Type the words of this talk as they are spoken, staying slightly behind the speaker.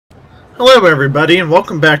Hello everybody and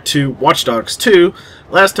welcome back to Watch Dogs 2.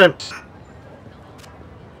 Last time...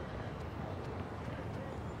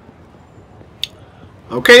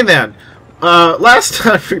 Okay then. Last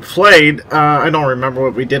time we played, I don't remember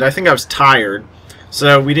what we did. I think I was tired,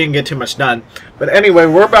 so we didn't get too much done. But anyway,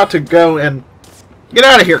 we're about to go and... Get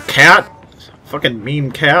out of here, cat! Fucking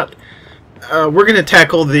mean cat. We're going to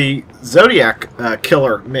tackle the Zodiac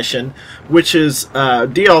killer mission, which is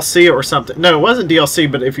DLC or something. No, it wasn't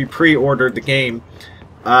DLC, but if you pre-ordered the game,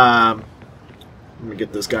 let me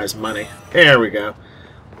get this guy's money. There we go.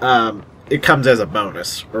 It comes as a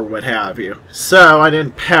bonus, or what have you. So, I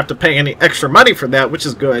didn't have to pay any extra money for that, which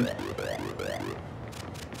is good.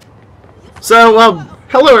 So,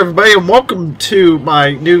 hello everybody, and welcome to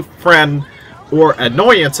my new friend, or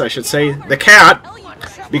annoyance, I should say, the cat.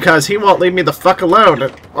 Because he won't leave me the fuck alone.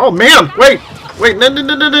 Oh man, wait,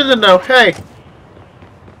 no, hey.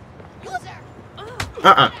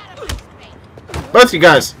 Both you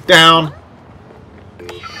guys, down.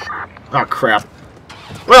 Oh crap.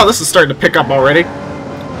 Well, this is starting to pick up already.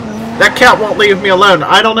 That cat won't leave me alone.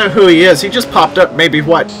 I don't know who he is. He just popped up maybe,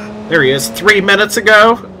 what? There he is, 3 minutes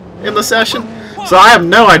ago in the session. So I have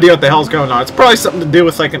no idea what the hell's going on. It's probably something to do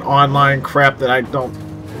with like an online crap that I don't...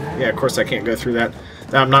 Yeah, of course I can't go through that.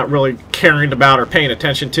 That I'm not really caring about or paying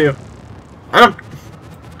attention to. I don't...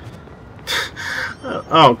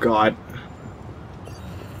 Oh, God.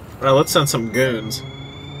 Well, let's send some goons.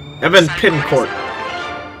 Evan Pincourt.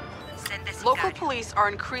 Local police are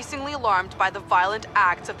increasingly alarmed by the violent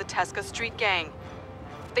acts of the Tesca Street gang.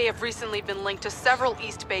 They have recently been linked to several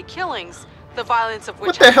East Bay killings, the violence of which...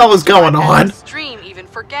 What the hell is going on? ...extreme even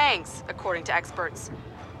for gangs, according to experts.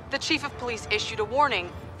 The chief of police issued a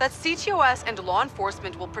warning that CTOS and law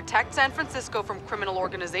enforcement will protect San Francisco from criminal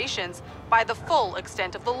organizations by the full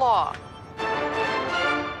extent of the law.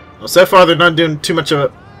 Well, so far they're not doing too much of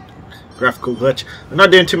a... Graphical glitch. They're not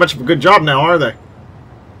doing too much of a good job now, are they?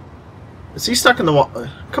 Is he stuck in the wall?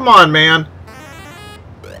 Come on, man.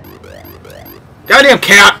 Goddamn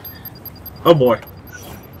cat! Oh boy.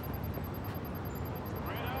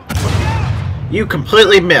 You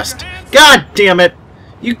completely missed. God damn it!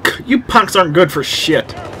 You punks aren't good for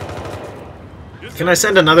shit. Can I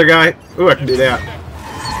send another guy? Ooh, I can do that.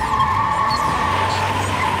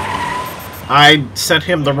 I sent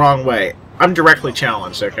him the wrong way. I'm directly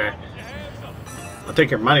challenged, okay? I'll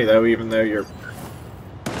take your money, though, even though you're...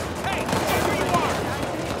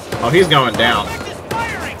 Oh, he's going down.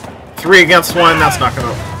 3 against 1, that's not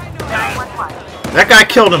gonna... That guy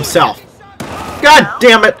killed himself. God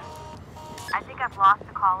damn it! I think I've lost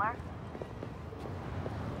the caller.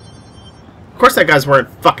 Of course that guy's wearing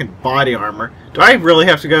fucking body armor. Do I really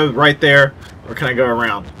have to go right there? Or can I go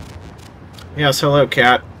around? Yes, hello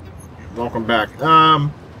cat. Welcome back.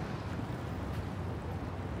 Yeah,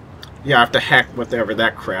 I have to hack whatever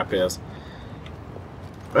that crap is.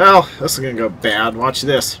 Well, this is gonna go bad. Watch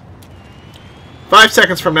this. 5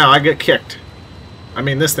 seconds from now, I get kicked. I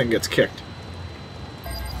mean, this thing gets kicked.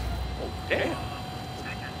 Oh, damn.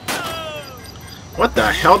 What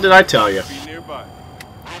the hell did I tell you?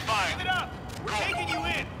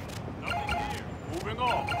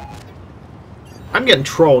 I'm getting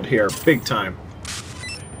trolled here, big time.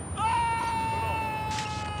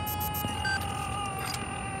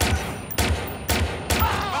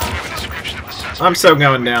 I'm so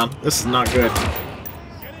going down. This is not good.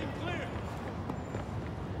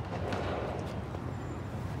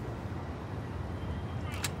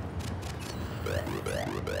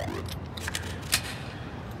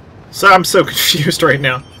 So I'm so confused right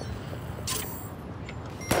now.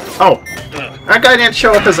 Oh. That guy didn't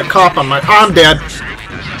show up as a cop on my... Oh, I'm dead.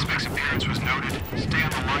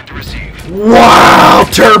 Wow,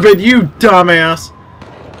 Turbid, you dumbass.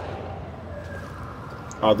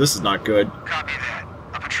 Oh, this is not good.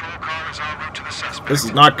 This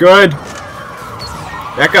is not good.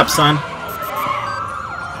 Back up, son.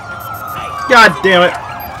 God damn it.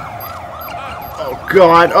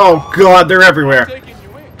 Oh god, they're everywhere.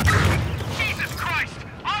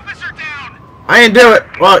 I didn't do it.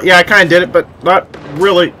 Well, yeah, I kind of did it, but not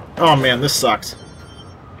really. Oh man, this sucks.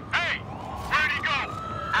 Hey, where'd he go?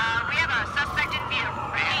 We have a suspect in view.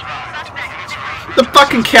 The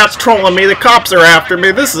fucking cat's trolling me. The cops are after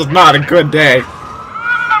me. This is not a good day.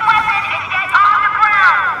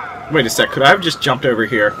 Wait a sec. Could I have just jumped over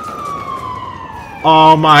here?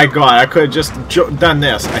 Oh my god, I could have just done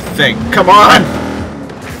this, I think. Come on!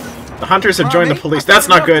 The hunters have joined the police. That's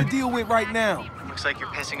not good. Looks like you're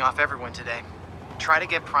pissing off everyone today. Try to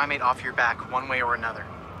get Primate off your back one way or another.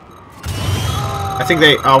 I think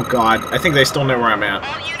they... Oh god. I think they still know where I'm at.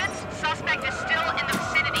 All units, suspect is still in the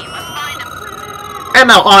vicinity. Let's find him. And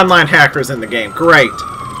now online hackers in the game. Great.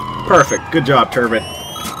 Perfect. Good job, Turbid.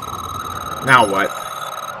 Now what?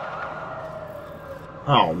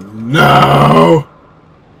 Oh, no!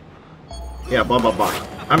 Yeah, blah, blah, blah.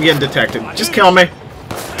 I'm getting detected. Just kill me.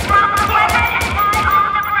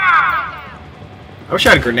 I wish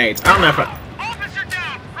I had grenades. I don't know if I... Officer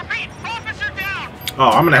down! Repeat, officer down! Oh,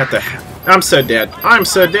 I'm gonna have to... I'm so dead. I'm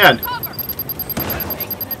so dead.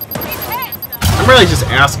 I'm really just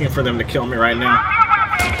asking for them to kill me right now.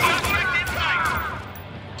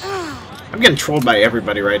 I'm getting trolled by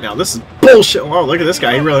everybody right now. This is bullshit. Oh, look at this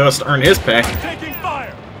guy. He really wants to earn his pay. Taking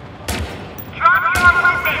fire.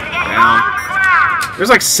 Down. There's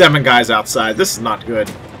like 7 guys outside. This is not good.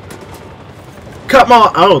 Come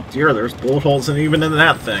on! Oh dear, there's bullet holes even in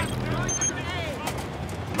that thing.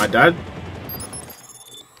 Am I dead?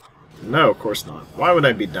 No, of course not. Why would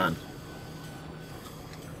I be done?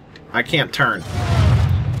 I can't turn.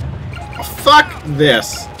 Oh, fuck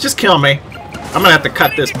this. Just kill me. I'm gonna have to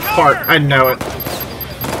cut this part. I know it.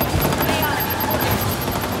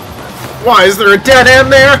 Why, is there a dead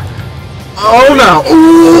end there? Oh no!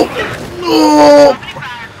 Ooh. Ooh.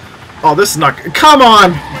 Oh, this is not good. Come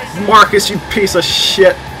on, Marcus, you piece of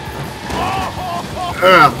shit.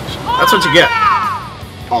 That's what you get.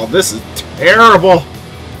 Oh, this is terrible.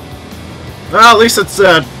 Well, at least it's,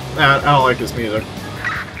 I don't like this music.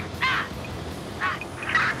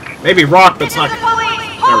 Maybe rock, but it's not... There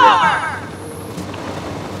we go.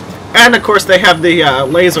 And, of course, they have the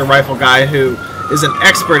laser rifle guy who is an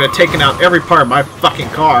expert at taking out every part of my fucking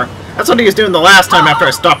car. That's what he was doing the last time after I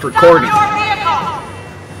stopped recording.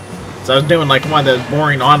 So I was doing, like, one of those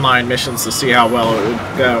boring online missions to see how well it would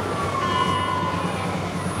go.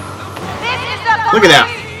 Look at that.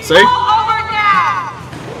 See?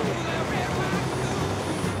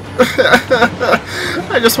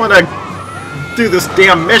 I just want to do this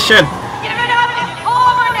damn mission.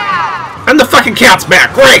 And the fucking cat's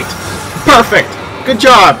back. Great. Perfect. Good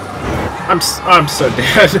job. I'm so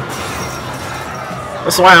dead.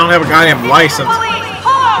 That's why I don't have a goddamn license.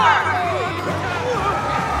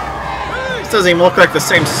 This doesn't even look like the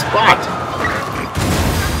same spot.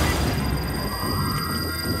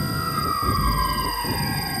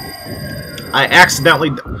 I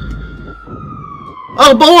accidentally...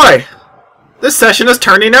 Oh boy! This session is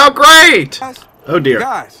turning out great! Oh dear.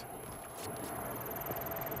 Guys.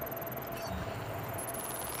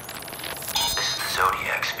 This is the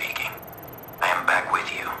Zodiac speaking. I am back with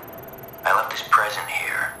you. I left this present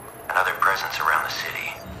here, and other presents around the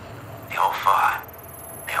city. They all fought.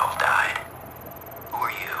 They all died. Who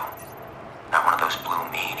are you? Not one of those blue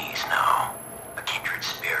meanies, no. A kindred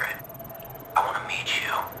spirit. I want to meet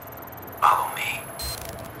you. Follow me.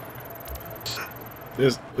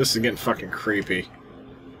 This is getting fucking creepy.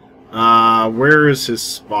 Where is his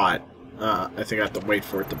spot? I think I have to wait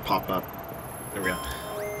for it to pop up. There we go.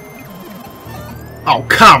 Oh,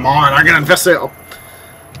 come on! I gotta investigate.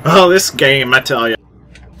 Oh, this game, I tell you.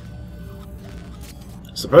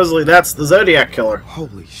 Supposedly that's the Zodiac killer.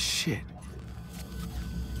 Holy shit.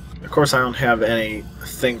 Of course, I don't have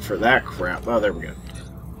anything for that crap. Oh, there we go.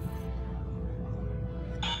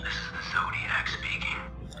 This is the Zodiac speaking.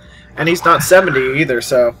 And he's not 70 either,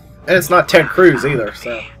 so... And it's not Ted Cruz either,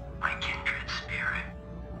 so... My kindred spirit.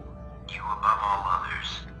 You above all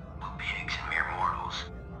others, blue pigs and mere mortals,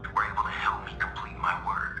 were able to help me complete my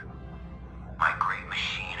work. My great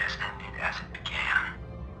machine has ended as it began.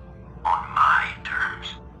 On my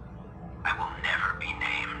terms. I will never be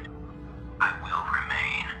named. I will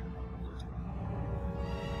remain.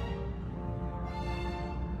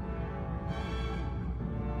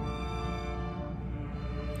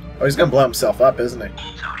 Oh, he's gonna blow himself up, isn't he?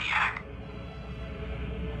 Zodiac.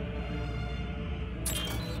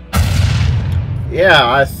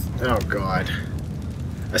 Yeah, oh, God.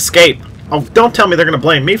 Escape. Oh, don't tell me they're gonna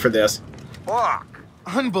blame me for this. Fuck.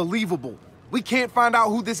 Unbelievable. We can't find out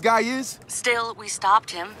who this guy is? Still, we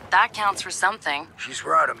stopped him. That counts for something. She's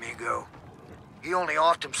right, amigo. He only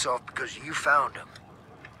offed himself because you found him.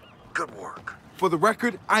 Good work. For the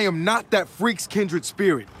record, I am not that freak's kindred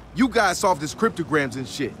spirit. You guys solved his cryptograms and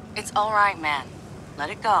shit. It's all right, man. Let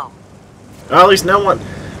it go. Well, at least no one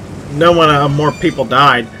more people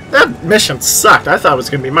died. That mission sucked. I thought it was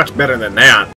gonna be much better than that.